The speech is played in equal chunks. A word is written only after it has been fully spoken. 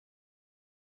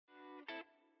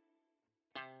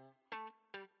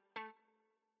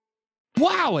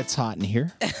Wow, it's hot in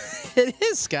here. It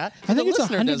is, Scott. I think The it's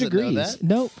listener 100 doesn't know degrees. that.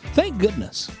 No, thank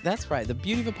goodness. That's right. The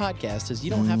beauty of a podcast is you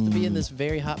don't have to be in this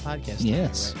very hot podcast studio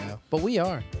Yes. right now. But we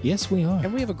are. Yes, we are.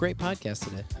 And we have a great podcast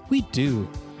today. We do.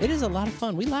 It is a lot of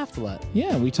fun. We laughed a lot.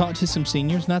 Yeah, we talked to some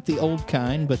seniors, not the old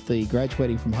kind, but the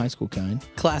graduating from high school kind.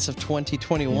 Class of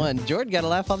 2021. Jordan got a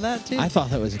laugh on that, too. I thought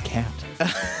that was a cat.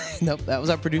 Nope, that was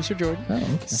our producer, Jordan. Oh,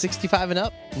 okay. 65 and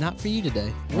up, not for you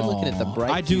today. We're looking at the Aw,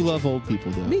 bright I do future. love old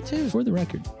people, though. Me too. For the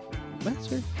record. That's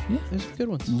true. Yeah. There's some good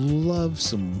ones. Love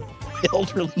some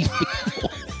elderly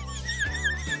people.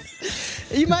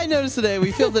 You might notice today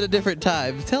we filmed at a different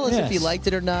time. Tell us if Yes. you liked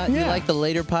it or not. You Yeah. like the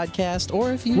later podcast,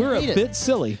 or if you We're hate a it. bit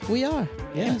silly. We are.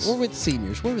 Yes. We're with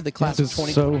seniors. We're with the class of It's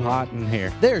 20. so hot in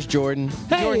here. There's Jordan.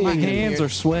 Hey, Jordan, My you can hands hear- are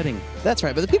sweating. That's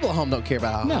right, but the people at home don't care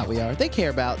about how No. hot we are. They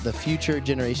care about the future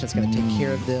generation that's going to take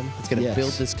care of them. It's going to Yes.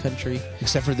 build this country.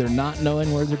 Except for they're not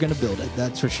knowing where they're going to build it.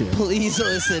 That's for sure. Please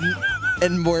listen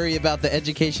and worry about the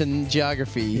education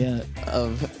geography Yeah.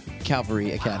 of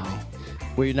Calvary Academy.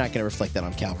 We're not going to reflect that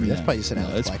on Calvary. That's probably just an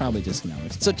Alex It's Black. probably just an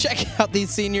Alex. So check out these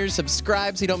seniors.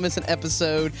 Subscribe so you don't miss an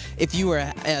episode. If you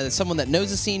are someone that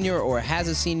knows a senior or has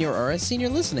a senior or a senior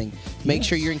listening, make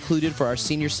sure you're included for our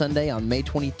Senior Sunday on May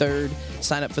 23rd.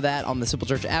 Sign up for that on the Simple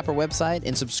Church app or website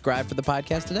and subscribe for the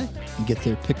podcast today. And get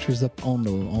their pictures up on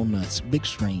the big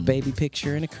screen. Baby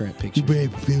picture and a current picture.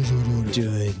 Baby pictures on it.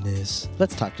 Goodness.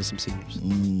 Let's talk to some seniors.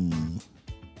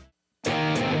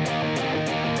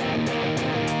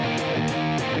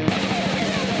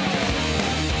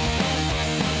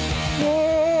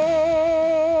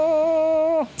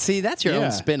 See, that's your Yeah.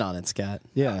 own spin on it, Scott.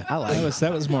 Yeah, I like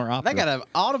that was more opera. I got an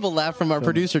audible laugh from our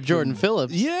producer, Jordan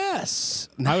Phillips. Yes.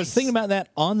 I was Nice. thinking about that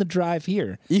on the drive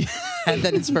here. You had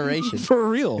that inspiration. For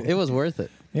real. It was worth it.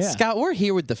 Yeah. Scott, we're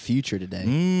here with the future today.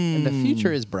 And the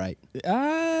future is bright.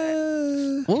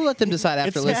 We'll let them decide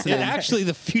after listening. Actually,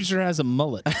 the future has a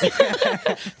mullet.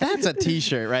 That's a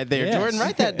T-shirt right there. Yes. Jordan,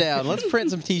 write that down. Let's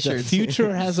print some The T-shirts.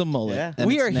 future has a mullet. Yeah. and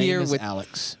We its are name here is with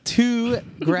Alex. Two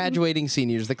graduating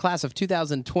seniors, the class of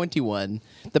 2021,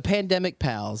 the pandemic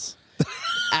pals,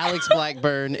 Alex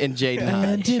Blackburn and Jaden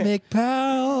Hodge. Pandemic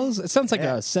pals. It sounds like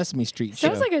a Sesame Street show.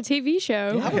 Sounds like a TV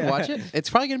show. I would watch it. It's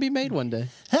probably going to be made one day.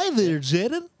 Hey there,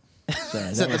 Jaden.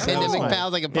 Is that the pandemic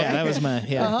pals like a Yeah, that was my.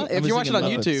 Yeah. Uh-huh. I If was you're watching on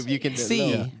thinking YouTube, Muppets. you can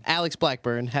see Alex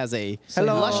Blackburn has a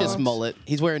luscious mullet.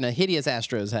 He's wearing a hideous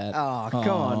Astros hat, Oh, come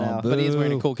on now. but he is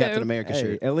wearing a cool Boo. Captain America Hey,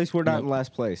 shirt. at least we're not in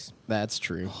last place. That's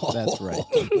true. That's right.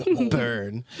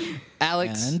 Burn.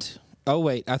 Alex. And oh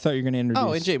wait, I thought you were going to introduce.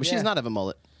 Oh, and Jay, but she does not have a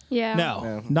mullet. Yeah.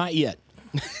 No, not yet.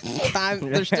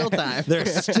 There's still time.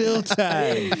 There's still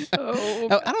time. Oh,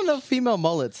 Oh, I don't know female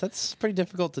mullets. That's pretty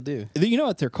difficult to do. You know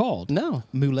what they're called? No.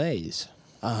 Moulets.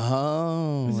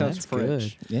 Oh, sounds that's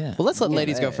French. good. Yeah. Well, let's let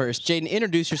ladies go first. Jaden,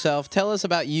 introduce yourself. Tell us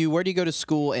about you. Where do you go to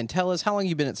school? And tell us how long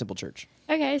you've been at Simple Church.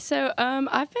 okay. So,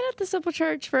 I've been at the Simple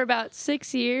Church for about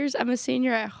 6 years. I'm a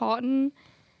senior at Houghton,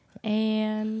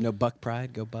 and No Buck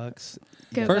Pride. Go Bucks.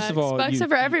 go First of Bucks. all, Bucks you- are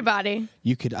for everybody.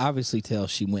 You could obviously tell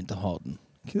she went to Halton.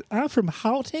 I'm from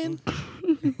Halton.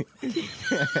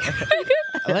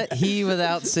 Let he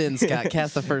without sin, Scott,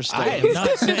 cast the first stone. I am not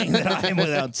saying that I am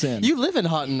without sin. You live in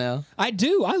Houghton now. I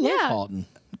do. I love Yeah. Halton.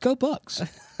 Go Bucks.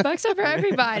 Bucks are for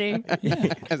everybody.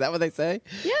 Is that what they say?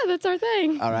 Yeah, that's our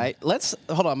thing. All right. Let's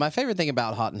hold on. My favorite thing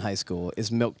about Houghton High School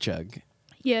is Milk Chug.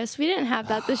 Yes, we didn't have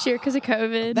that this year because of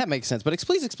COVID. That makes sense. But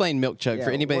please explain Milk Chug Yeah,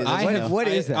 for anybody that what- doesn't I know. have- what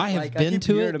is that? I have Like, I been keep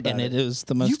to hearing it, about and it. it is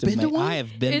the most You've been to amazing. one? I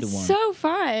have been it's to one. so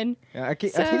fun. Yeah, I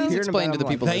keep So- hearing Please explain about to the it.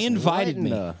 people They listening. invited What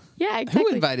me. in the- Yeah, exactly.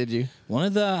 Who invited you? Some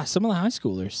of the high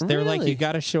schoolers. They were like, Really? "You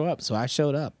got to show up," so I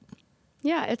showed up.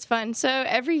 Yeah, it's fun. So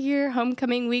every year,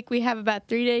 homecoming week, we have about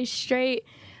 3 days straight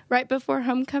right before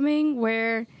homecoming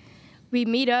where we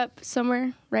meet up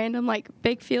somewhere random, like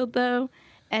big field though,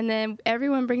 and then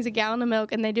everyone brings a gallon of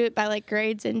milk, and they do it by like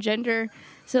grades and gender.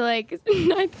 So like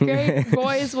ninth grade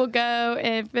boys will go,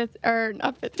 and fifth grade.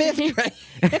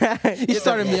 You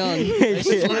started young.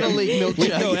 Little League Milk We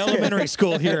Chug. go elementary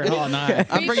school here at Halton High.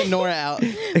 I'm bringing Nora out.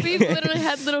 We've literally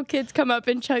had little kids come up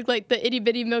and chug like the itty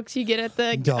bitty milks you get at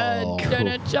the Oh,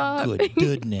 donut shop. Good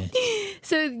goodness.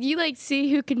 So you like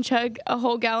see who can chug a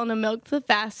whole gallon of milk the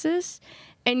fastest,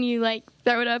 and you like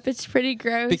throw it up. It's pretty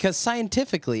gross. Because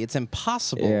scientifically, it's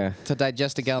impossible Yeah. to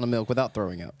digest a gallon of milk without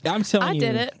throwing up. I'm telling I you.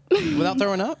 did it. Without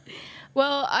throwing up?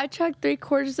 Well, I chugged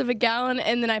 3/4 of a gallon,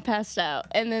 and then I passed out,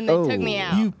 and then they took me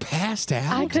out. You passed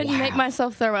out. I couldn't make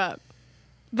myself throw up.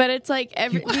 But it's like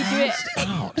we do it.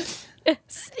 Out.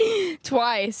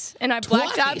 Twice, and I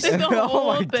blacked out Twice? through the Oh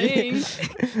whole my thing.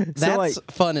 That's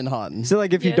like- fun and haunting. So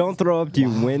like, if you Yes. don't throw up, do you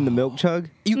win the milk chug?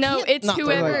 You No, can't it's not throw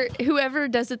up. whoever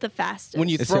does it the fastest. When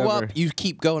you It's throw over. up, you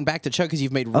keep going back to chug because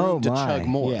you've made room Oh, to my. chug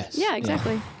more. Yes. yeah,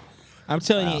 exactly. I'm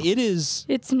telling you, it is.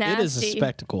 It's It is a nasty.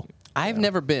 spectacle. I've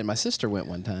never been. My sister went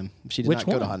one time. She did Which not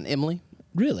go to one? haunting. Emily.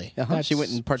 Really? Uh-huh. She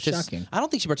went and participated. Shocking. I don't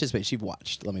think she participated. She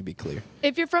watched. Let me be clear.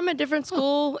 If you're from a different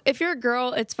school, if you're a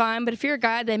girl, it's fine. But if you're a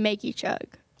guy, they make you chug.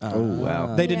 Oh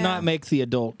wow. They did Yeah. not make the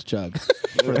adult chug.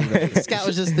 Scott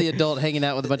was just the adult hanging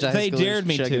out with a bunch of high They schoolers dared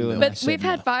me chugging to, milk. and I But said we've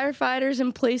had no. firefighters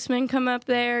and policemen come up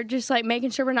there, just like making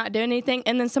sure we're not doing anything,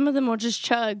 and then some of them will just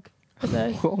chug. with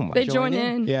us. Oh, my. They Join join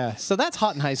in. in. Yeah. So that's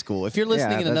hot in high school. If you're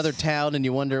listening in that's- another town and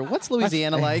you wonder what's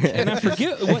Louisiana like, And I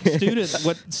forget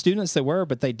what students they were,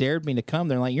 but they dared me to come.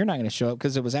 They're like, "You're not going to show up,"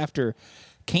 because it was after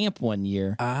camp one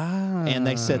year, and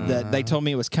they said that they told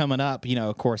me it was coming up. You know,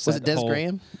 of course, was it that Des whole-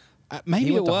 Graham? Maybe He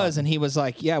it went to was, Houghton. and he was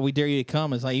like, "Yeah, we dare you to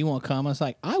come." I was like, "You won't come?" I was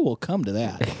like, "I will come to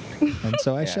that," and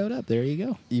so I showed up. There you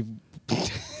go. You,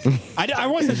 I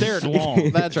wasn't there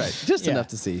long. that's right, just Yeah. enough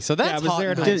to see. So that's I was hot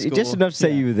there in to- high Just, school. just enough to say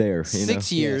Yeah. you were there. You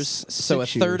 6 know? years, Yes, so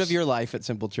 6 a third years. of your life at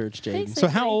Simple Church, Jaden. Basically. So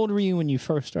how old were you when you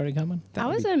first started coming? I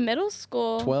was in middle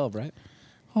school. 12, right?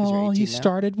 Oh, 18 you now?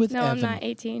 started with No, Evan. I'm not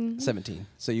 18. 17.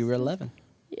 So you were 11.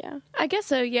 Yeah, I guess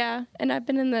so. Yeah, and I've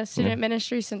been in the student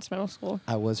ministry since middle school.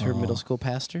 I was her middle school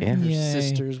pastor. Yeah. Her Yay.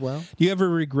 sister as well. Do you ever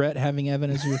regret having Evan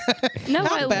as your No,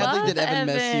 How I badly love did Evan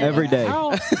mess you up? Every day. How,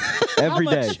 Every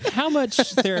how day. much, how much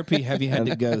therapy have you had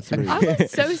to go through? I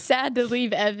was so sad to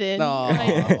leave Evan. Oh,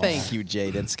 Like, thank you,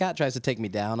 Jaden. Scott tries to take me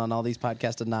down on all these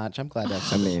podcasts a notch. I'm glad to have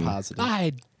something mean, positive.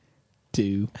 I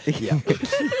do. Yeah.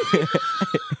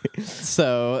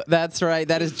 So that's right.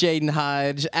 That is Jaden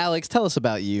Hodge. Alex, tell us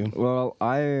about you. Well,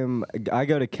 I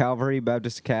go to Calvary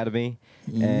Baptist Academy,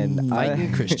 and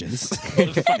Fighting I Christians.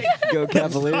 go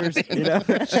Cavaliers. You know,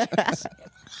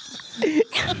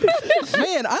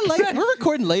 Man, I like. We're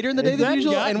recording later in the day than That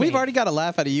usual, got and me. we've already got a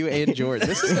laugh out of you and George.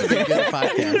 This is going to be a good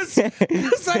podcast.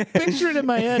 Because I picture it in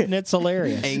my head and it's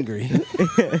hilarious. Angry.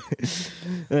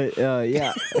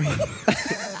 yeah.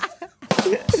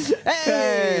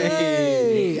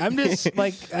 Hey, I'm just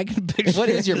like I can picture. What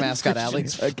is your mascot,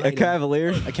 Alex? A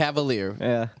Cavalier. A Cavalier.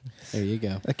 Yeah. There you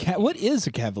go. What is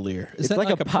a cavalier? Is It's that like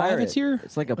a pirate. privateer?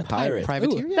 It's like a pirate.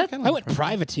 Privateer? Ooh, Yeah, kinda I like went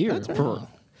privateer. That's right.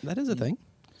 That is a thing.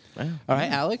 All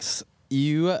right, Alex,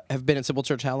 you have been at Simple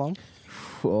Church how long?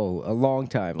 Oh, a long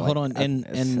time. Hold like, on,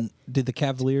 and did the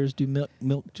Cavaliers do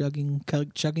milk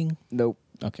chugging? nope.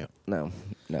 Okay. No.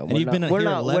 And you've been we're here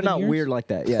not 11 years? weird like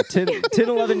that. Yeah, 10,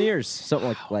 11 years,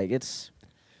 something like it's.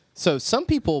 So some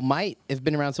people might have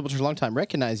been around Simple Church a long time,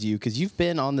 recognize you because you've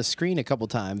been on the screen a couple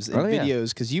times in Oh, yeah. videos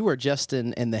because you were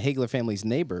Justin and the Hagler family's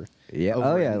neighbor. Yeah. over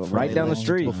Oh yeah, in right down the Franklin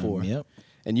street. before. Yep.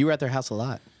 And you were at their house a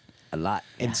lot. A lot.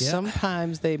 And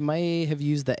sometimes they may have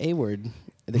used the A word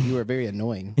that you were very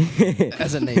annoying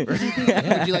as a neighbor.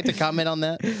 Would you like to comment on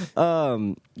that?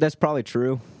 That's probably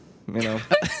true. You know.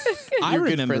 I You're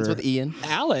good remember friends with Ian.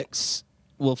 Alex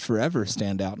will forever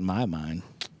stand out in my mind.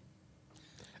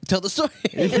 Tell the story.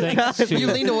 Thanks to- You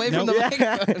leaned away from the Nope.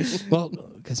 microphone. Well,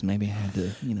 because maybe I had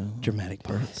to, Dramatic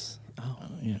pause.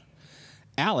 yeah.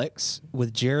 Alex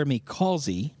with Jeremy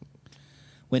Calsey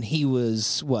when he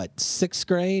was what, 6th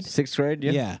grade? 6th grade.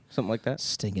 Yeah. Yeah. Something like that.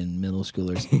 Stinking middle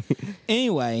schoolers.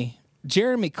 Anyway,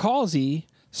 Jeremy Calsey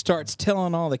starts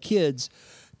telling all the kids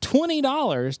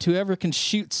 $20 to whoever can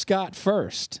shoot Scott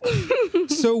first.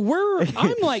 So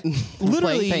I'm like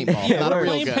literally playing paintball, Yeah, not a we're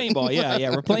real playing gun. paintball. Yeah,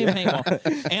 we're playing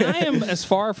paintball. And I am as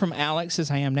far from Alex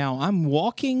as I am now. I'm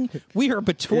walking. We are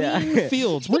between Yeah.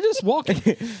 fields. We're just walking.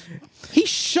 He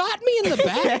shot me in the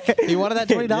back. You wanted that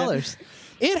 $20.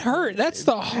 It hurt. That's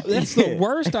the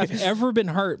worst I've ever been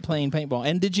hurt playing paintball.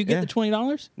 And did you get Yeah. the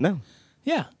 $20? No.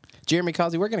 Yeah. Jeremy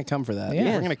Causey, we're going to come for that. Yeah.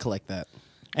 We're going to collect that.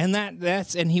 And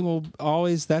and he will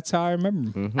always. That's how I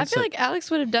remember him. I feel like Alex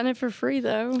would have done it for free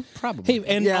though. Probably. Hey,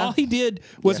 and Yeah. all he did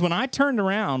was when I turned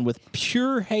around with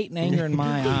pure hate and anger in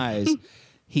my eyes,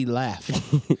 he laughed.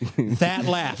 That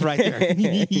laugh right there.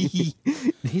 He's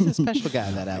a special guy,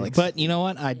 that Alex. But you know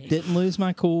what? I didn't lose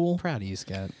my cool. proud of you,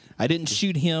 Scott. I didn't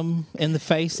shoot him in the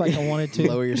face like I wanted to.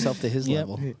 Lower yourself to his Yep.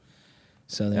 level.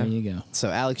 So there you go. So,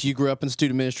 Alex, you grew up in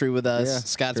student ministry with us. Yeah,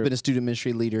 Scott's sure. been a student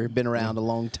ministry leader, been around a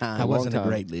long time. I wasn't a time.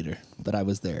 great leader, but I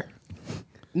was there.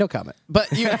 No comment. But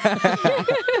you,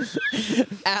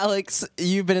 Alex,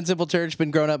 you've been in Simple Church,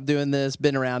 been growing up doing this,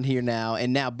 been around here now,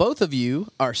 and now both of you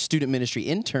are student ministry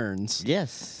interns.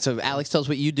 Yes. So, Alex, tell us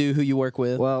what you do, who you work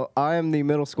with. Well, I am the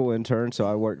middle school intern, so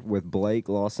I work with Blake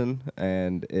Lawson,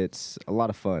 and it's a lot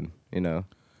of fun. You know.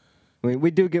 I mean,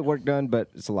 we do get work done, but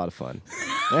it's a lot of fun.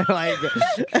 Like,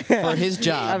 For his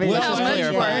job. I mean, Well, that's much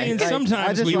just- work. I mean, like, sometimes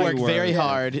I just we You like work very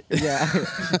hard. Yeah,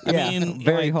 yeah, mean,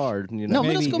 very like- hard. You No, know,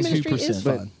 middle Maybe school ministry is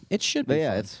 2%. fun. It should be but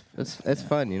yeah, fun. it's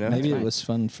fun. You know, Maybe It's it fine. was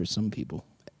fun for some people.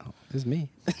 It's me.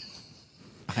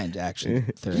 I actually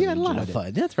thoroughly You had a lot enjoyed of it.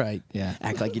 fun. That's right. Yeah.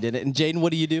 Act like you did it. And Jaden,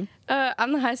 what do you do?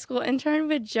 I'm the high school intern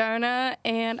with Jonah,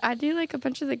 and I do like a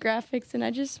bunch of the graphics, and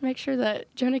I just make sure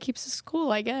that Jonah keeps his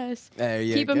school, I guess. There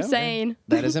you Keep go. him sane.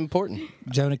 That is important.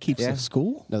 Jonah keeps Yeah. a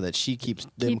school? No, that she keeps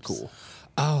them Keeps- cool.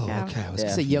 Oh, Yeah. okay. I was Yeah.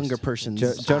 It's a confused. younger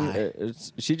person's Jonah, eye.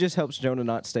 she just helps Jonah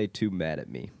not stay too mad at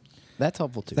me. That's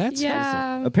helpful too. That's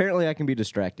Yeah. Apparently, I can be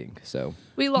distracting, so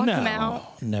We lock no, him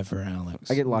out. never, Alex.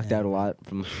 I get locked out a lot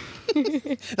from.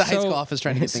 the high school office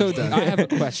trying to get So things done. I have a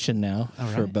question now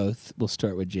for right. both. We'll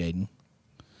start with Jaden.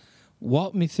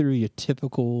 Walk me through your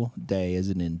typical day as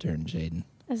an intern, Jaden.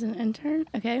 As an intern?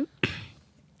 Okay.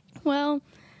 Well,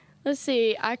 let's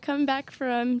see. I come back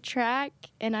from track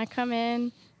and I come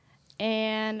in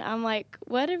and I'm like,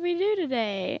 what did we do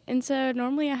today? And so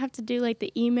normally I have to do like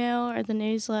the email or the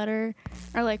newsletter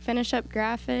or like finish up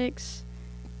graphics.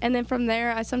 And then from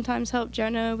there, I sometimes help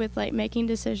Jonah with like making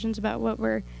decisions about what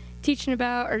we're teaching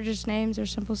about or just names or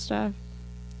simple stuff.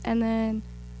 And then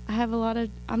I have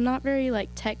I'm not very like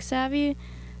tech savvy.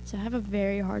 So I have a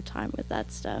very hard time with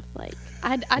that stuff. Like,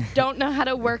 I don't know how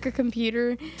to work a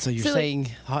computer. So you're like- saying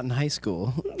hot in high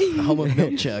school, home of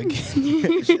Milk Jug,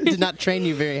 did not train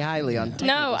you very highly on technical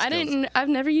No, I skills. didn't. I've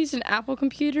never used an Apple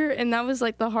computer, and that was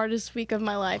like the hardest week of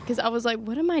my life because I was like,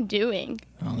 what am I doing?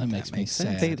 Oh, that makes me makes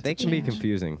sense. sad. They can be Yeah.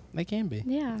 confusing. They can be.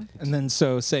 Yeah. And then,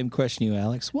 so same question to you,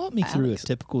 Alex. Walk me through a Alex.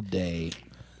 typical day.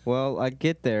 Well, I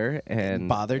get there and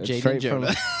Bother Jaden straight and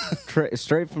from Jonah.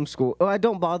 straight from school. Oh, I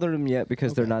don't bother them yet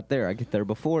because they're not there. I get there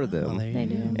before them. Oh, there you They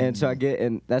go. do. And so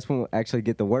and that's when we actually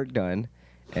get the work done.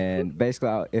 And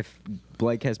basically, if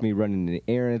Blake has me running the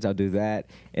errands, I'll do that.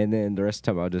 And then the rest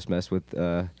of the time, I'll just mess with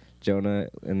Jonah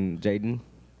and Jaden.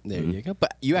 There you go.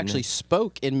 But you actually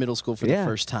spoke in middle school for the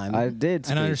first time. I did.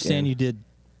 And I speak, understand yeah. you did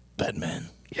Batman.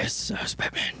 Yes, I was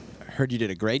Batman. Heard you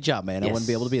did a great job, man. I wouldn't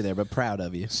be able to be there, but proud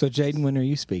of you. So, Jaden, when are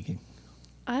you speaking?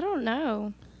 I don't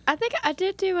know. I think I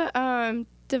did do a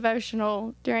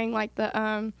devotional during like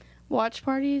the watch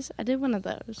parties. I did one of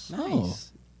those.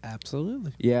 Nice.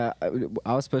 Absolutely. Yeah,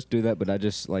 I was supposed to do that, but I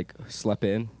just like slept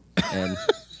in, and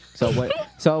so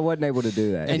I wasn't able to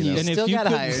do that. And you know? and still if you got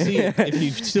couldn't hired. see it, if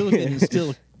you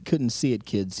still couldn't see it,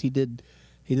 kids, he did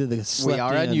the slept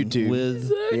are on in YouTube.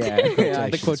 with yeah, The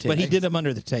quotations, quotations. but he did them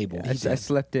under the table. I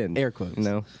slept in. Air quotes.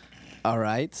 No. All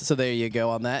right. So there you go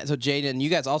on that. So Jaden, you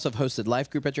guys also have hosted life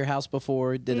group at your house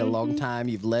before. Did a long time.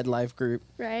 You've led life group.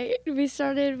 Right. We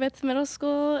started with middle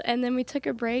school, and then we took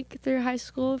a break through high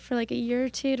school for like a year or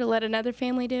two to let another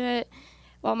family do it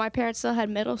while my parents still had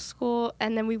middle school.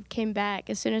 And then we came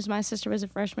back. As soon as my sister was a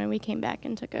freshman, we came back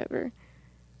and took over.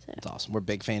 That's awesome. We're a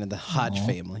big fan of the Hodge Aw.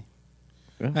 family.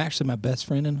 Actually, my best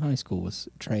friend in high school was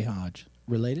Trey Hodge.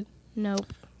 Related?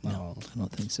 Nope. No, I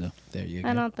don't think so. There you go.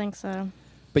 I don't think so.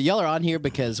 But y'all are on here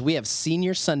because we have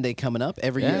Senior Sunday coming up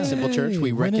every year at Simple Church.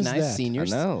 We When is recognize that?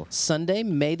 seniors. I know. Sunday,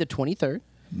 May the 23rd.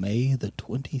 May the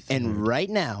 23rd. And right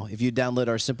now, if you download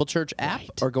our Simple Church app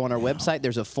or go on our website,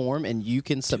 there's a form and you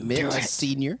can submit a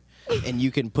senior and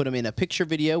you can put them in a picture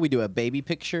video. We do a baby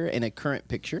picture and a current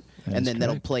picture. That And is then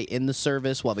that'll correct. play in the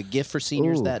service. We'll have a gift for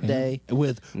seniors Ooh. that day.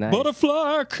 with Nice.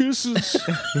 butterfly kisses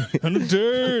and the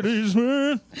daddy's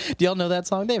man. Do y'all know that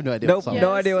song? They have no idea Nope. what song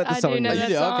No it is. idea what the I song do know is. Oh, that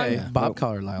you do? song. Okay. Yeah. Bob Nope.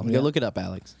 Carlisle. Yeah. Go look it up,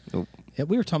 Alex. Yeah,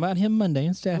 we were talking about him Monday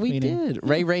in staff We meeting. did.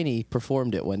 Ray Rainey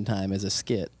performed it one time as a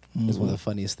skit. It was one of the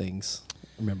funniest things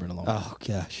I remember in a long time. Oh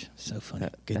gosh, so funny.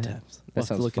 Good times. That We'll have to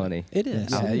sounds look it up. funny. It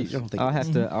is. Yes, Yeah, it you is. don't think I'll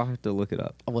have to look it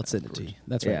up. We'll send it to you.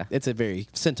 That's right. Yeah. It's a very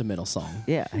sentimental song.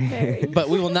 Yeah. Very. But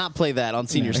we will not play that on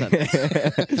Senior Sunday.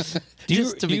 Do you,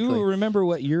 Just to do be you clear. remember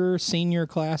what your senior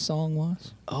class song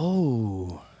was?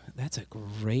 Oh, that's a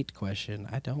great question.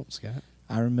 I don't, Scott.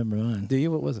 I remember mine. Do you?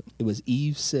 What was it? It was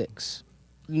Eve 6.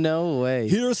 No way.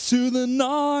 Here's to the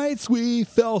nights we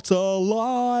felt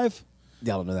alive.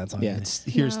 Y'all don't know that song. Yeah, either. it's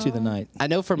Here's to the No. night. I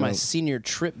know for my No. senior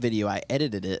trip video, I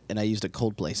edited it and I used a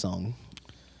Coldplay song.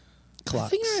 I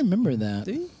think I remember that.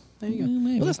 Do you? There you go.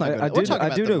 Maybe. Well, let's not go I there. We'll do. talk I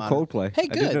about do the know modern- Coldplay. Hey, I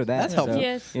good. do know that. That's helpful.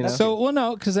 Yes. You know. So, well,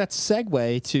 no, because that's a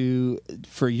segue to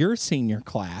for your senior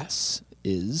class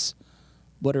is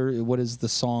what is the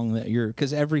song that you're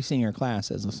because every senior class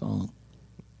has a song.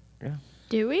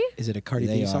 Do we? Is it a Cardi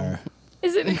They B song? are.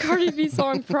 Is it a Cardi B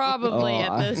song? Probably Oh,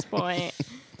 at I- this point.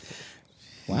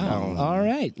 Wow. All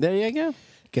right. There you go.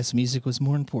 Guess music was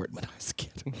more important when I was a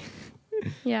kid.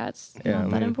 Yeah, it's Yeah, not I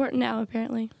that mean- important now,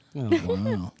 apparently. Oh,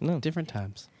 Wow. No. different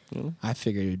times. I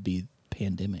figured it'd be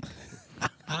pandemic.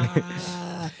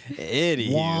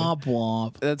 Idiot. Womp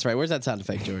womp. That's right. Where's that sound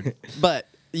effect, Jordan? But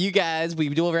you guys, we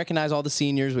do recognize all the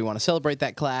seniors. We want to celebrate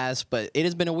that class, but it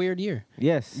has been a weird year.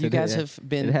 Yes, You guys have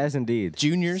been It has indeed.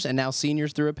 juniors and now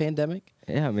seniors through a pandemic.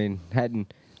 Yeah, I mean,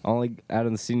 hadn't only out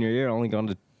of the senior year, only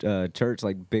gone to church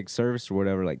like big service or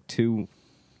whatever, like two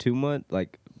month,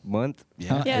 like month.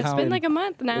 Yeah. Yeah, it's How- been like a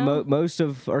month now. Most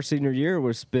of our senior year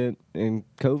was spent in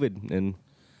COVID and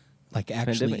Like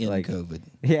actually Pandemic, in like- COVID.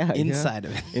 yeah, Inside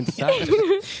of it. inside.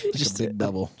 Just a big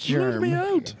bubble. germ.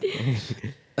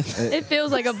 It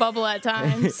feels like a bubble at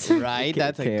times. Right?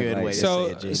 That's a Can't good wait. way to say So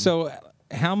it, Jaden. so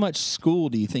how much school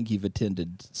do you think you've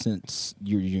attended since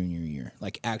your junior year?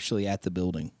 Like actually at the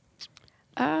building?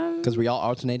 Because we all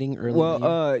alternating early. in the year?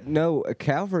 Well, no,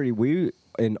 Calvary. We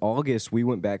in August we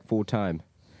went back full time,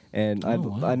 and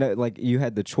wow. I know like you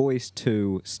had the choice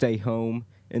to stay home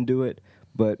and do it,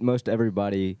 but most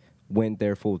everybody went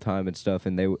there full time and stuff,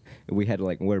 and we had to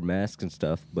like wear masks and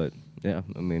stuff. But yeah,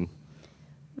 I mean,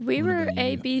 We What were about you?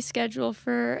 A/B scheduled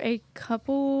for a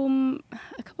couple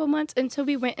months until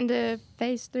we went into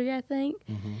phase 3, I think,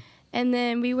 and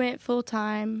then we went full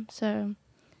time. So,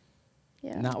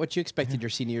 yeah, Not what you expected your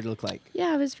senior year to look like.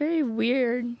 yeah, it was very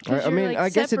weird I because you're mean, like I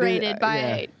guess it is, separated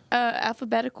by yeah.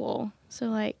 alphabetical. So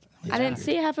like, Yeah. I didn't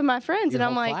see half of my friends, Your and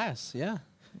I'm whole like, class, yeah.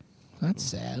 That's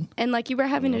sad. and like you were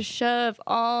having to shove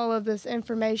all of this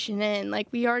information in. Like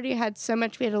we already had so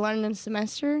much we had to learn in a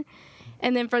semester.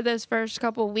 And then for those first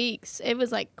couple weeks, it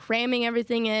was like cramming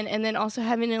everything in and then also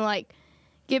having to like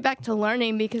get back to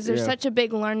learning because there's Yeah. such a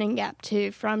big learning gap too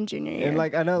from junior year. and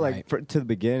like I know like Right. to the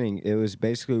beginning, it was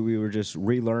basically we were just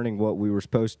relearning what we were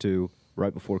supposed to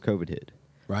right before COVID hit.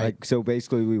 Right. Like so,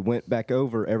 basically, we went back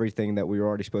over everything that we were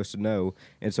already supposed to know,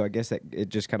 and so I guess that it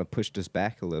just kind of pushed us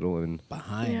back a little, and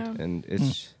Behind. Yeah. and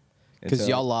it's and 'Cause so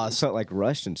y'all it lost- felt like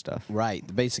rushed and stuff. Right.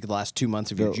 Basically, the last 2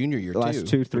 months of your The junior year, last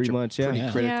too. 2-3 which are months, yeah. Pretty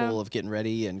Yeah. critical Yeah. of getting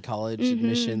ready and college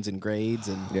admissions and grades.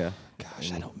 And Yeah,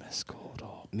 Gosh, I don't miss school at all.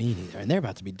 me neither. And they're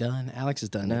about to be done. Alex is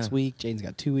done No. next week. Jaden's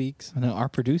got 2 weeks. I know our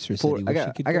producer said Four, he I wished he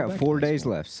got could I go got back 4 to high days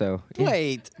school. left, so yeah.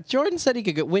 Wait, Jordan said he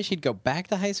could wish he'd go back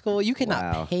to high school. You cannot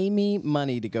Wow. pay me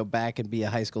money to go back and be a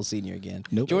high school senior again.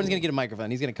 Nope. Jordan's gonna get a microphone.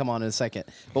 He's gonna come on in a second.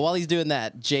 But while he's doing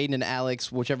that, Jaden and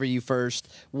Alex, whichever you first,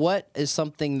 what is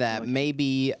something that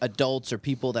maybe adults or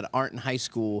people that aren't in high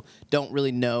school don't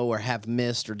really know or have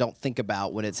missed or don't think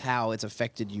about when it's how it's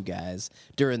affected you guys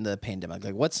during the pandemic?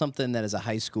 Like, what's something that as a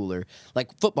high schooler, like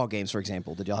football games, for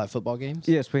example? Did y'all have football games?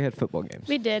 Yes, we had football games.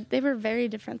 we did. They were very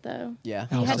different though. Yeah.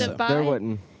 You You had Also- to buy There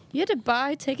wasn't. you had to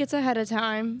buy tickets ahead of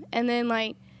time and then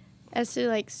like as to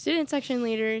like student section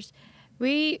leaders,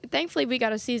 thankfully we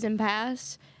got a season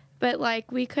pass, but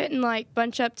like we couldn't like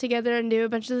bunch up together and do a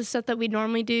bunch of the stuff that we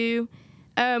normally do.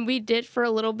 We did for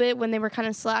a little bit when they were kind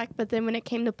of slack, but then when it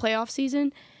came to playoff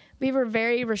season, we were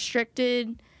very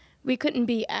restricted. We couldn't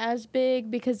be as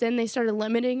big because then they started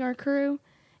limiting our crew.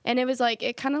 And it was like,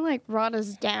 it kind of like brought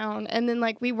us down. And then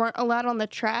like we weren't allowed on the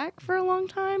track for a long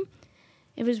time.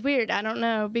 It was weird. I don't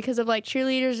know, because of like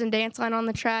cheerleaders and dance line on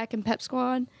the track and pep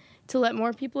squad to let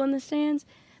more people in the stands.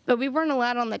 But we weren't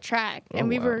allowed on the track, and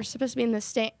we wow. were supposed to be in the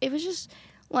stand. It was just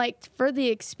like for the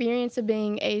experience of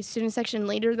being a student section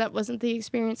leader, that wasn't the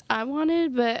experience I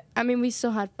wanted. But I mean, we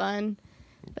still had fun.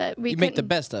 But we You make the couldn't-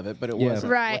 best of it, but it Yeah.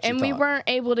 wasn't right, what you and we thought. weren't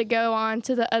able to go on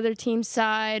to the other team's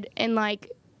side and like,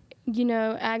 you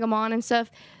know, ag them on and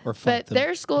stuff. Or fight But them.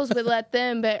 their schools would let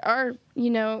them, but our, you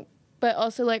know, but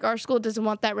also like our school doesn't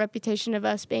want that reputation of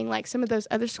us being like some of those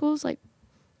other schools. Like,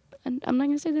 and I'm not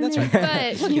gonna say their That's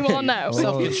name, but you all know.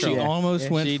 Oh, she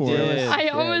almost went She for did. it. I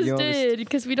almost you almost- did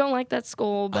because we don't like that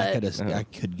school, I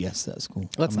but could guess that school.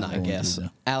 Let's I'm not going to, guess. though.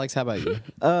 Alex, how about you?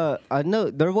 I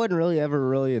know there wasn't really ever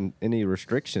really any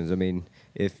restrictions. I mean,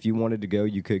 if you wanted to go,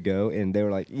 you could go, and they were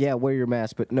like, "Yeah, wear your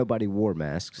mask," but nobody wore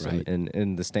masks Right.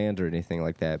 in the stands or anything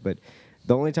like that. But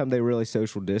the only time they really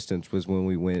social distanced was when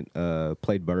we went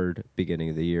played Bird beginning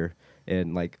of the year,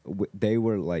 and like they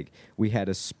were like we had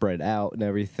to spread out and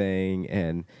everything,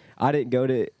 and I didn't go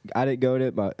to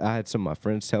it. But I had some of my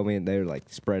friends tell me, and they were like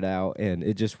spread out, and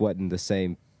it just wasn't the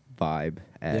same vibe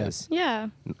as yeah.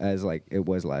 like it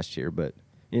was last year. But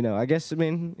you know, I guess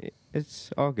it's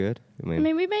all good. I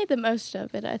mean, we made the most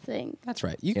of it, I think. That's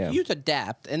right. You Yeah. you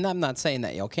adapt, and I'm not saying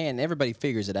that y'all can. Everybody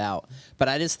figures it out, but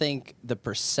I just think the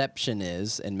perception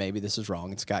is, and maybe this is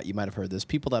wrong. And Scott, you might have heard this.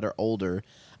 People that are older,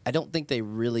 I don't think they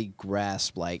really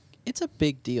grasp like it's a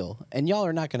big deal. And y'all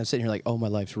are not going to sit here like, oh, my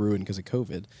life's ruined because of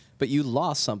COVID. But you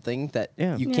lost something that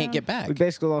Yeah. you Yeah. can't get back. we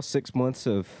basically lost 6 months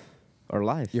of our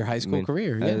life, Your high school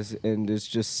career, yeah. and it's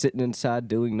just sitting inside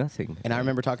doing nothing. And I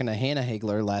remember talking to Hannah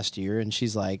Hagler last year, and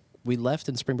she's like, we left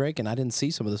in spring break, and I didn't see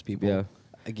some of those people. Yeah.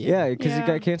 again. Yeah, because it Yeah.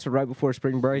 got canceled right before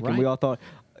spring break, and we Right. all thought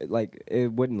like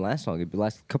it wouldn't last long. It'd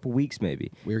last a couple weeks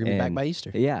maybe. We were gonna be back And- by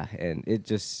Easter. Yeah, and it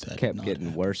just That did kept not getting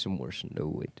happen. worse and worse.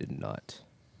 No, it did not.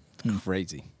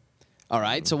 Crazy. All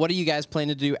right. So, what do you guys plan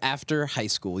to do after high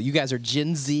school? You guys are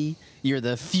Gen Z. You're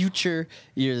the future.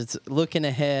 You're looking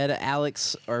ahead.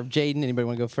 Alex or Jaden, anybody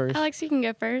want to go first? Alex, you can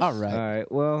go first. All right. All right.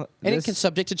 Well, And it this- can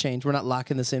subject to change. We're not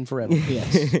locking this in forever.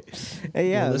 Yes.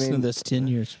 hey, yeah, Well, I listen mean, to this 10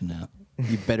 years from now.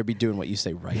 You better be doing what you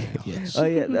say right now. Yes. Oh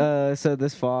yeah. So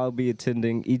this fall I'll be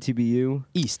attending ETBU.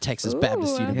 East Texas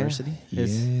Baptist Ooh. University.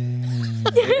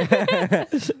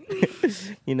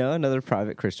 You know, another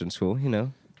private Christian school. You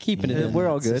know, Keeping it Yeah. in we're that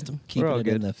all good. system. Keeping We're all it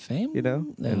good. in the family. You know,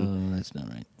 No, and- that's not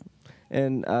right.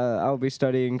 And I'll be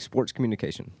studying sports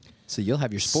communication. So you'll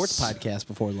have your sports podcast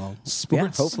before long.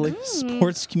 Sports. hopefully.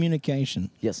 Sports communication.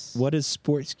 Yes. What is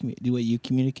sports? The way you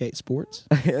communicate sports?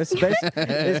 it's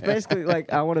basically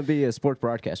like I want to be a sports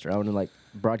broadcaster. I want to like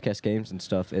broadcast games and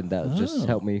stuff, and that would just Oh.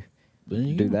 help me There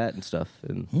you do go. that and stuff.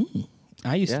 And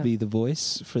I used Yeah. to be the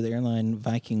voice for the airline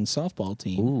Viking softball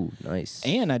team. ooh, nice.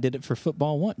 And I did it for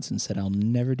football once and said I'll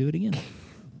never do it again.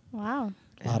 Wow.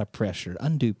 A lot of pressure,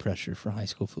 undue pressure for high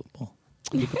school football.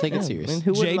 People take it serious. I mean,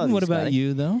 who wouldn't love Jaden, what you, about Scotty?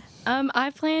 you though?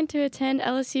 I plan to attend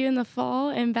LSU in the fall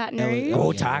in Baton Rouge.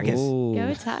 Oh, Tigers.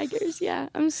 Go Tigers! Yeah,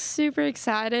 I'm super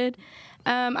excited.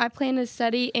 I plan to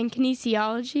study in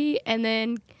kinesiology, and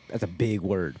then That's a big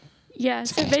word. yeah.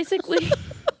 So basically,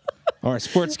 Or a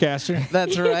sportscaster.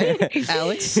 That's right.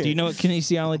 Alex. Do you know what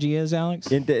kinesiology is,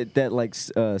 Alex? And that like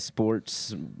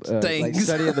sports, like Things.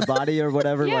 study of the body or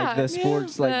whatever, Yeah, like the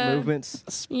sports like the- movements.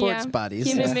 Sports bodies.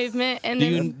 human movement, and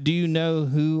Do then you know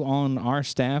who on our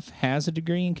staff has a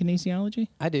degree in kinesiology?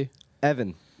 I do.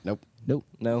 Evan. Nope. Nope.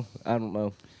 No, I don't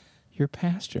know. Your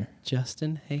pastor,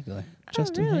 Justin Hagler.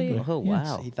 Justin really? Hagler. Oh, Yes.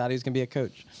 wow. He thought he was going to be a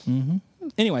coach.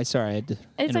 Anyway, sorry. I had to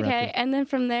it's interrupt okay. you. And then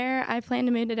from there, I plan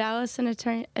to move to Dallas and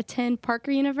attend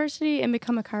Parker University and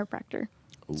become a chiropractor.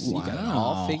 You got it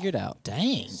all Wow. figured out.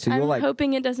 Dang. So I'm you'll like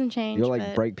hoping it doesn't change. you'll like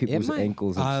but break people's might.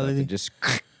 ankles and stuff and just.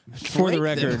 For the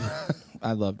Break them. record,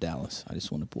 I love Dallas. I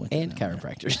just want to point that And out.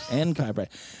 chiropractors. And chiropractor.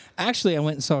 Actually, I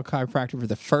went and saw a chiropractor for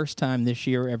the first time this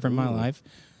year ever in my life,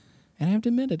 and I have to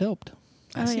admit, it helped.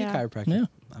 I Oh, see yeah. a chiropractor. Yeah.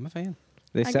 I'm a fan.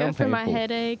 They I go sound for my painful.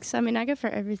 headaches. I mean, I go for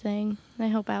everything. They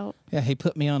help out. Yeah, he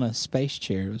put me on a space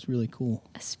chair. It was really cool.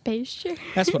 A space chair.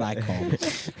 That's what I called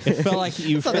it. It felt like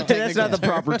you. Felt, That's not the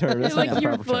proper term. That's not like the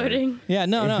you're proper term. floating. yeah,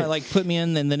 no, it like put me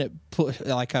in, and then it put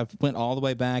like I went all the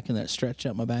way back, and then it stretched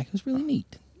out my back. It was really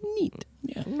neat. Neat.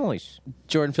 Yeah. Nice.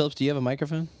 Jordan Phillips, do you have a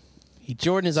microphone?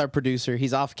 Jordan is our producer.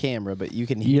 He's off camera, but you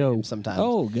can hear Yo. him sometimes.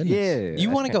 Oh goodness. Yeah. You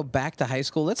want to go back to high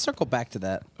school? Let's circle back to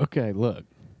that. Okay, look.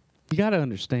 You got to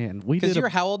understand. We Because did you're a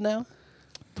how old now?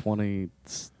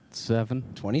 27.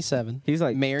 27. He's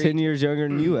like married, 10 years younger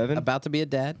than you, Evan. about to be a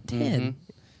dad. 10.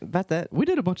 About that. We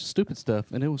did a bunch of stupid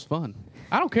stuff, and it was fun.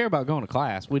 I don't care about going to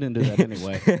class. We didn't do that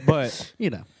anyway. But, you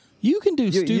know. You can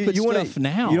do stupid wanna- stuff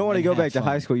now. You don't want to and go have back to fun.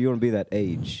 high school. You want to be that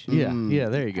age. Yeah, yeah,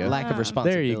 there you go. Lack of There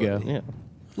responsibility. you go. Yeah.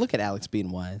 Look at Alex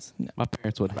being wise. My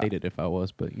parents would hate it if I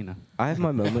was, but, you know. I have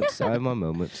my moments. I have my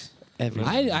moments.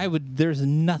 I would. There's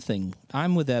nothing.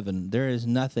 I'm with Evan. There is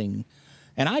nothing,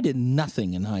 and I did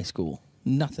nothing in high school.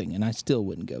 Nothing, and I still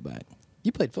wouldn't go back.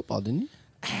 You played football, didn't you?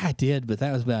 I did, but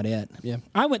that was about it. Yeah.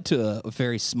 I went to a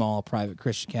very small private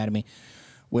Christian academy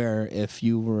where if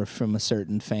you were from a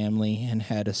certain family and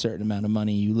had a certain amount of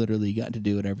money, you literally got to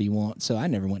do whatever you want. So I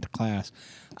never went to class.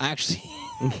 I actually,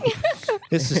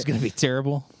 this is going to be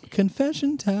terrible.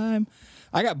 Confession time.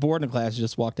 I got bored in class and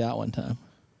just walked out one time.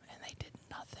 And they did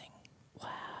nothing.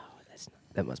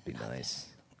 That must be nice.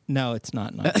 No, it's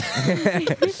not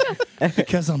nice.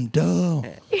 Because I'm dumb.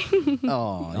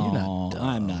 Oh, you're not.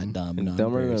 Aw, I'm not dumb. No, I'm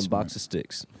Dumber very than a smart. box of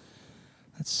sticks.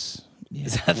 That's, yeah.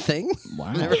 Is that a thing?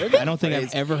 Wow. Never heard that I don't think I've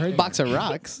phrase. ever heard Box that. of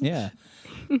rocks. Yeah.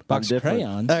 Box of different.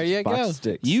 crayons. There you Box go. of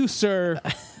sticks. You, sir,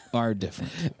 are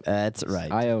different. That's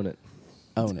right. I own it.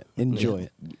 Own it. Enjoy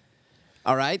it.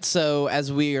 All right. So,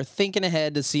 as we are thinking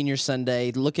ahead to Senior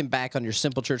Sunday, looking back on your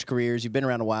Simple Church careers, you've been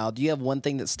around a while. Do you have one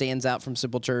thing that stands out from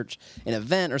Simple Church, an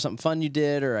event or something fun you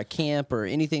did, or a camp, or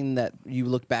anything that you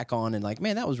look back on and like,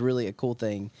 man, that was really a cool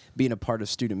thing being a part of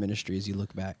student ministry as you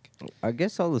look back? I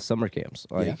guess all the summer camps.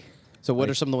 Like, So, what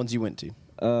are some of the ones you went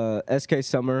to? SK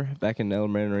Summer back in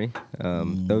elementary.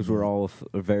 Those were all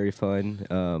very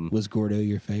fun. Was Gordo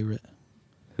your favorite?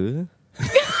 Who?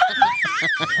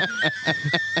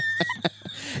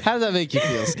 How does that make you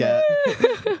feel, Scott?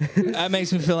 That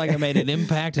makes me feel like I made an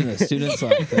impact in the students'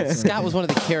 life. Scott was one of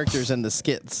the characters in the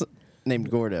skits named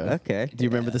Gordo. Okay. Do you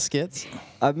remember the skits?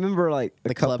 I remember like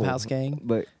The a couple, Clubhouse Gang?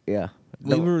 but yeah,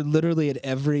 We were literally at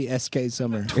every SK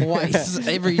summer. Twice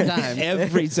every time.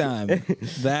 Every time.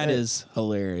 That is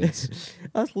hilarious.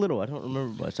 I was little. I don't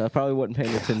remember much. I probably wasn't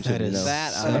paying attention. That is- you know?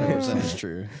 That 100% is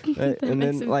true. And makes then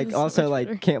it like feel so also much like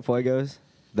better. Camp Fuegos.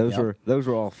 Those Yep.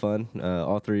 were all fun.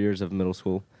 All 3 years of middle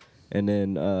school, and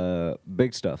then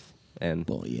big stuff. And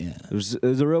Well, yeah. it was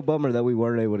a real bummer that we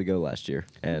weren't able to go last year.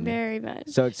 And Very much.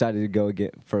 so excited to go again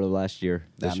for the last year.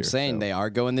 This I'm year, saying so. they are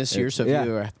going this year. So if Yeah.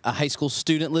 you're a high school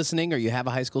student listening or you have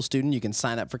a high school student, you can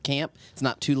sign up for camp. It's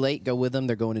not too late. Go with them.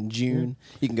 They're going in June.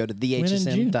 You can go to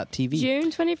thehsm.tv.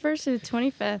 June 21st to the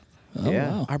 25th. Oh,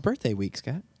 Yeah. wow. Our birthday week,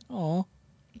 Scott. Aw.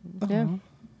 Yeah.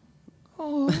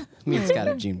 Me and Scott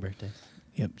have June birthdays.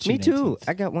 Yep. Me June too. 18th.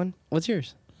 I got one. What's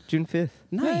yours? June 5th.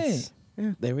 Nice.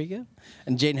 There we go.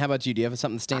 And Jaden, how about you? Do you have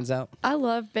something that stands out? I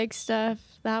love Big Stuff.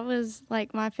 That was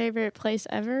like my favorite place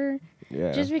ever.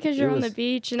 Yeah. Just because It you're on the was-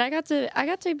 beach, and I got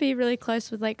to be really close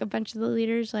with like a bunch of the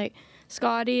leaders, like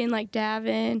Scotty and like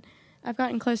Davin. I've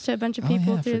gotten close to a bunch of Oh,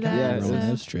 people yeah, I through forgot that. you were on so-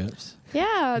 those trips.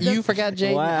 Yeah, You forgot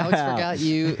Jaden. Wow. Alex forgot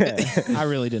you. I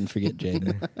really didn't forget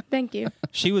Jaden. thank you.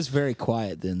 She was very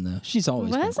quiet then, though. She's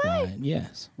always Was been I? quiet.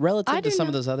 Yes. Relative I to do some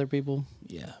of know- those other people,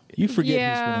 Yeah. You forget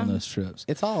who's been Yeah. on those trips.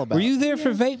 it's all about. Were you there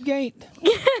for VapeGate?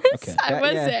 Okay. I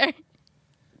was yeah. there.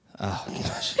 Oh,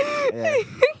 gosh. Yeah.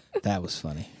 That was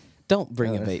funny. Don't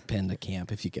bring a vape pen to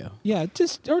camp if you go. Yeah,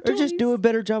 Or just do a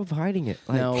better job of hiding it.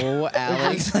 Like, No,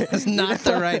 Alex, that's not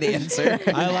the right answer.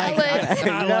 I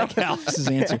like Alex's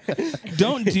answer.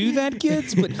 Don't do that,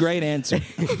 kids, but great answer.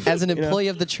 As an employee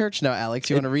of the church now, Alex,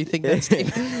 you want to rethink that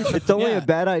statement? It's only Yeah. a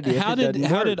bad idea. if How it did doesn't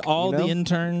how work, did all you know? the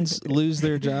interns lose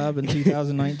their job in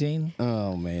 2019?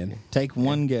 Oh man. Take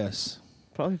one guess.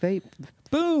 Probably vape?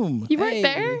 Boom. You weren't Hey.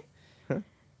 there?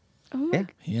 Oh my Yeah.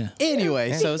 Yeah.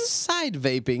 Anyway, so side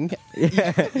vaping,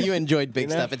 you enjoyed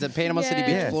big stuff. It's at Panama City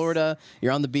Beach, Yes. Florida.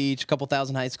 You're on the beach, a couple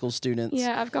thousand high school students.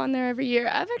 Yeah, I've gone there every year.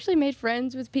 I've actually made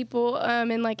friends with people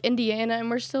in like Indiana, and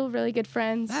we're still really good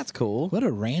friends. That's cool. What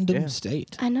a random Yeah.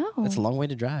 state. I know. That's a long way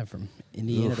to drive from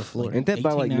Indiana to Florida. Ain't that by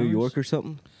 18 like New hours? York or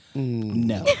something?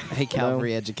 No. Hey,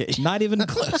 Calvary Education. Not even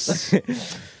close.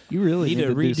 You really Need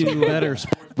to do some redo better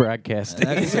sports broadcasting.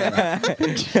 That's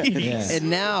yeah. And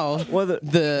now, Well,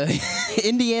 the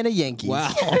Indiana Yankees.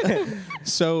 Wow.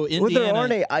 So Well, Indiana. there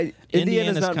aren't Indiana's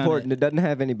Indiana's not kinda- important. It doesn't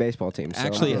have any baseball teams. So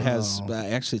Actually, I it don't know.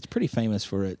 has. Actually, it's pretty famous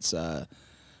for its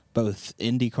both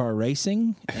IndyCar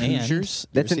racing and Hoosiers.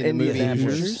 That's You in ever seen the movie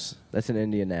Indianapolis. Hoosiers? That's in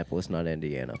Indianapolis, not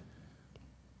Indiana.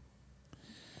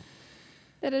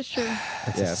 That is true.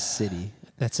 That's Yeah. a city.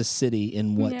 That's a city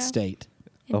in what Yeah. state?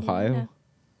 Ohio? Indiana.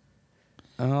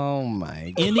 Oh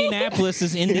my God. Indianapolis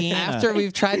is Indiana. After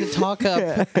we've tried to talk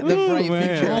up the bright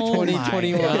future of Oh my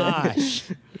 2021. gosh.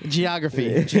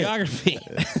 Geography. Geography.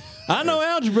 I know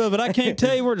algebra, but I can't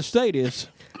tell you where the state is.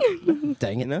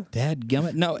 Dang You it. know?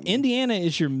 Dadgummit. No, Indiana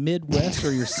is your Midwest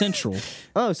or your Central.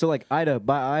 Oh, so like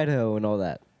Idaho and all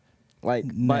that. Like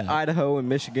by No. Idaho and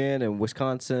Michigan and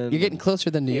Wisconsin. You're getting closer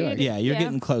than New York. Yeah, you're Yeah.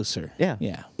 getting closer. Yeah.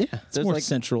 Yeah. Yeah. It's There's more like-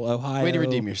 Central Ohio. Way to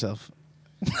redeem yourself.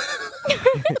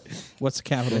 What's the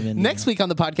capital of Indiana? Next week on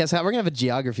the podcast, we're going to have a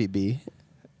geography bee.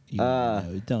 You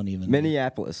don't even.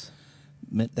 Minneapolis.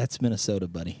 That's Minnesota,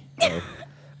 buddy. Oh.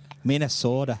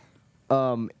 Minnesota.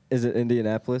 Is it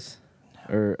Indianapolis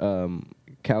or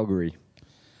Calgary?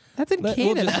 That's in We'll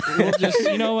Canada. just,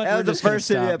 you know what? That We're was the just gonna first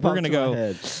city stop. that We're popped gonna in my go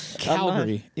head.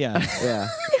 Calgary. Yeah. Yeah,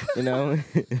 you know.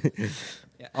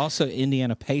 Also,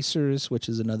 Indiana Pacers, which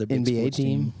is another big NBA sports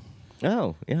team.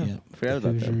 Oh, yeah. Yeah. Forgot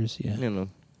about Hoosiers, that. yeah. You know.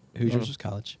 Hoosiers was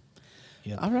college.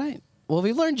 Yeah. All right. Well,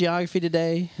 we've learned geography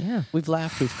today. Yeah. We've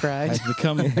laughed. We've cried. I've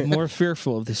become more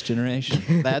fearful of this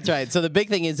generation. That's right. So the big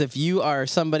thing is if you are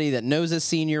somebody that knows a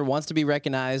senior, wants to be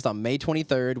recognized on May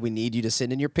 23rd, we need you to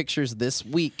send in your pictures this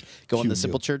week. Go on the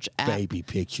Simple Church app. Baby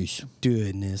pictures.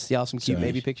 Goodness. Y'all some cute Sorry.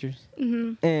 baby pictures?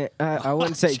 And I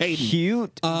wouldn't say Jaden.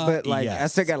 cute, but like I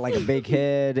yes. still got like a big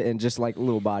head and just like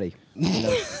little body. You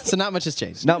know? So not much has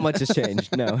changed. Not much has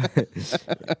changed. No.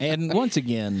 And once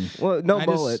again, Well, no I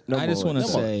mullet, Just, no I just mullet. want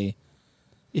to No mullet. say,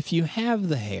 if you have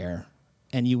the hair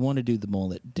and you want to do the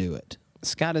mullet, do it.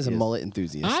 Scott is a mullet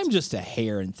enthusiast. I'm just a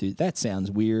hair enthusiast. That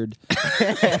sounds weird.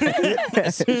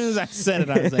 As soon as I said it,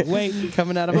 I was like, wait.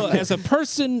 coming out of Well, my as a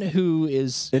person who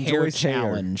is hair Enjoys hair.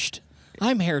 challenged,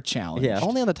 I'm hair challenged. Yeah.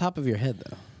 only on the top of your head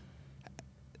though.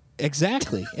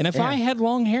 Exactly. And if I had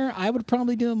long hair, I would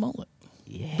probably do a mullet.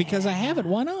 Yeah. Because I have it.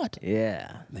 Why not?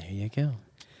 Yeah. There you go.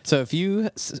 So if you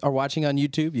are watching on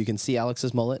YouTube, you can see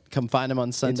Alex's mullet. Come find him on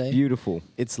It's Sunday. beautiful.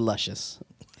 It's luscious.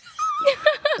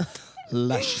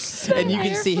 Luscious. And you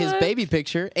can see his baby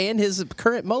picture and his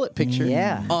current mullet picture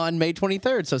Yeah. on May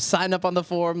 23rd. So sign up on the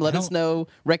form. Let us know.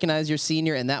 Recognize your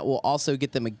senior, and that will also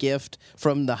get them a gift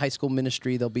from the high school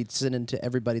ministry. They'll be sending to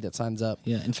everybody that signs up.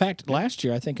 Yeah. In fact, last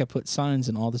year I think I put signs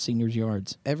in all the seniors'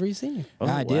 yards. Every senior.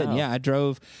 I did. wow. Yeah, I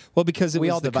drove. Well, because it We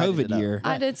was all the divided it COVID up. year.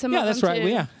 I did some Yeah, of that's them right.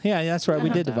 too. Yeah, that's right. We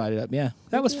did divide it up. Yeah,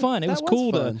 that was fun. It That was was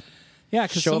cool fun. to. Yeah,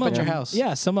 because Show some up of at your them- house.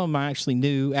 Yeah, some of them I actually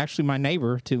knew. Actually, my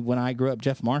neighbor to when I grew up,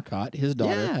 Jeff Marcotte, his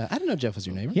daughter. Yeah, I didn't know Jeff was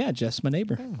your neighbor. Yeah, Jeff's my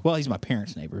neighbor. Well, he's my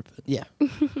parents' neighbor. But Yeah.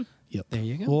 yep. There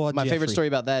you go. Oh, My favorite Jeffrey. story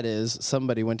about that is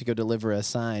somebody went to go deliver a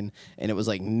sign, and it was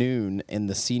like noon, and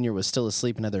the senior was still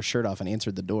asleep and had their shirt off and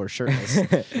answered the door shirtless.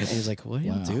 And he was like, "What are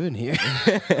y'all doing here?"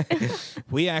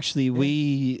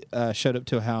 We showed up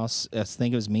to a house. I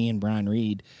think it was me and Brian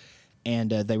Reed,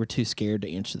 and they were too scared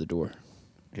to answer the door.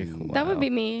 That would be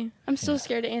me. I'm still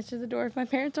scared to answer the door. If my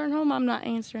parents aren't home, I'm not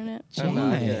answering it.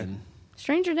 Man.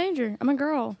 Stranger danger. I'm a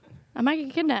girl. I might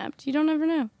get kidnapped. You don't ever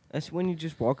know. That's when you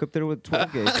just walk up there with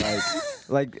 12 gauge.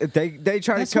 Like they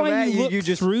try That's to come why at you you. look You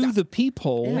just through the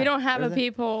peephole. We don't have a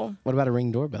peephole. What about a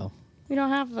ring doorbell? We don't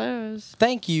have those.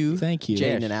 Thank you, Thank you.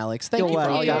 Jane Yes. and Alex. Thank You're you for all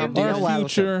welcome. y'all You're do. Our welcome.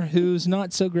 future, who's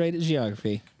not so great at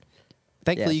geography.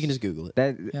 Thankfully, you Yes. can just Google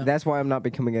it. That's why I'm not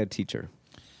becoming a teacher.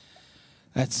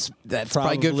 That's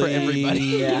probably good for everybody.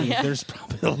 Yeah. There's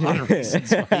probably a lot of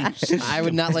reasons why you should. I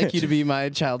would not like you to be my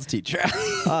child's teacher.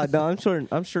 No,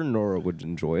 I'm sure Nora would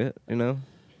enjoy it. You know.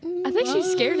 I think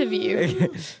she's scared of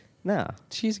you. Nah.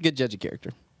 She's a good judge of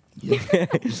character.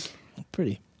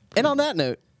 Pretty. And on that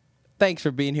note, thanks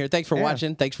for being here. Thanks for Yeah.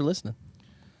 watching. Thanks for listening.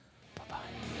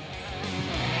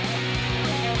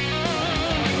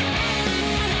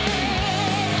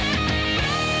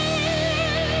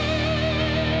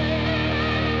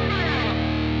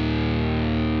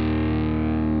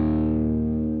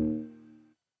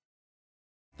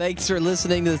 Thanks for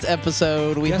listening to this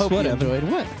episode. We Guess hope what, you Evan?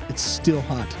 enjoyed. What? It's still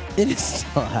hot. It is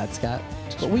still hot, Scott,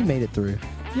 but we made it through.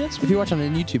 Yes. If you're watching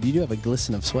on YouTube, you do have a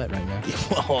glisten of sweat right now.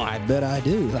 Well, I bet I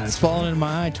do. It's fallen into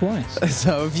my eye twice.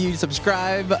 So if you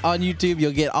subscribe on YouTube,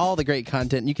 you'll get all the great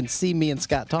content. You can see me and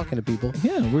Scott talking to people.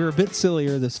 Yeah, we were a bit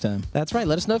sillier this time. That's right.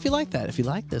 Let us know if you like that. If you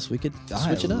like this, we could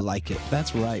switch it up. I like it.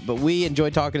 That's right. But we enjoy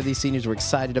talking to these seniors. We're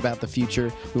excited about the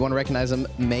future. We want to recognize them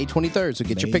May 23rd. So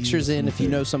get your May pictures in if you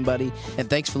 23rd. know somebody. And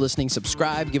thanks for listening.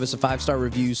 Subscribe. Give us a 5-star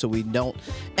review so we don't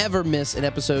ever miss an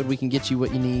episode. We can get you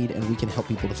what you need, and we can help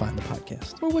people to find the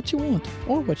podcast. Or what you want.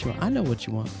 Or what you want. I know what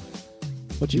you want.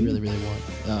 What you really, really want.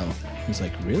 Oh, he's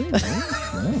like, really?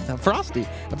 Well, Now, Frosty.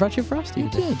 I brought you a Frosty you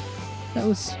today. did. That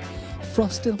was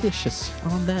frostilicious.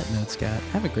 On that note, Scott,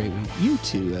 have a great week. You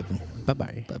too, Evan.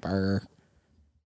 Bye-bye. Bye-bye.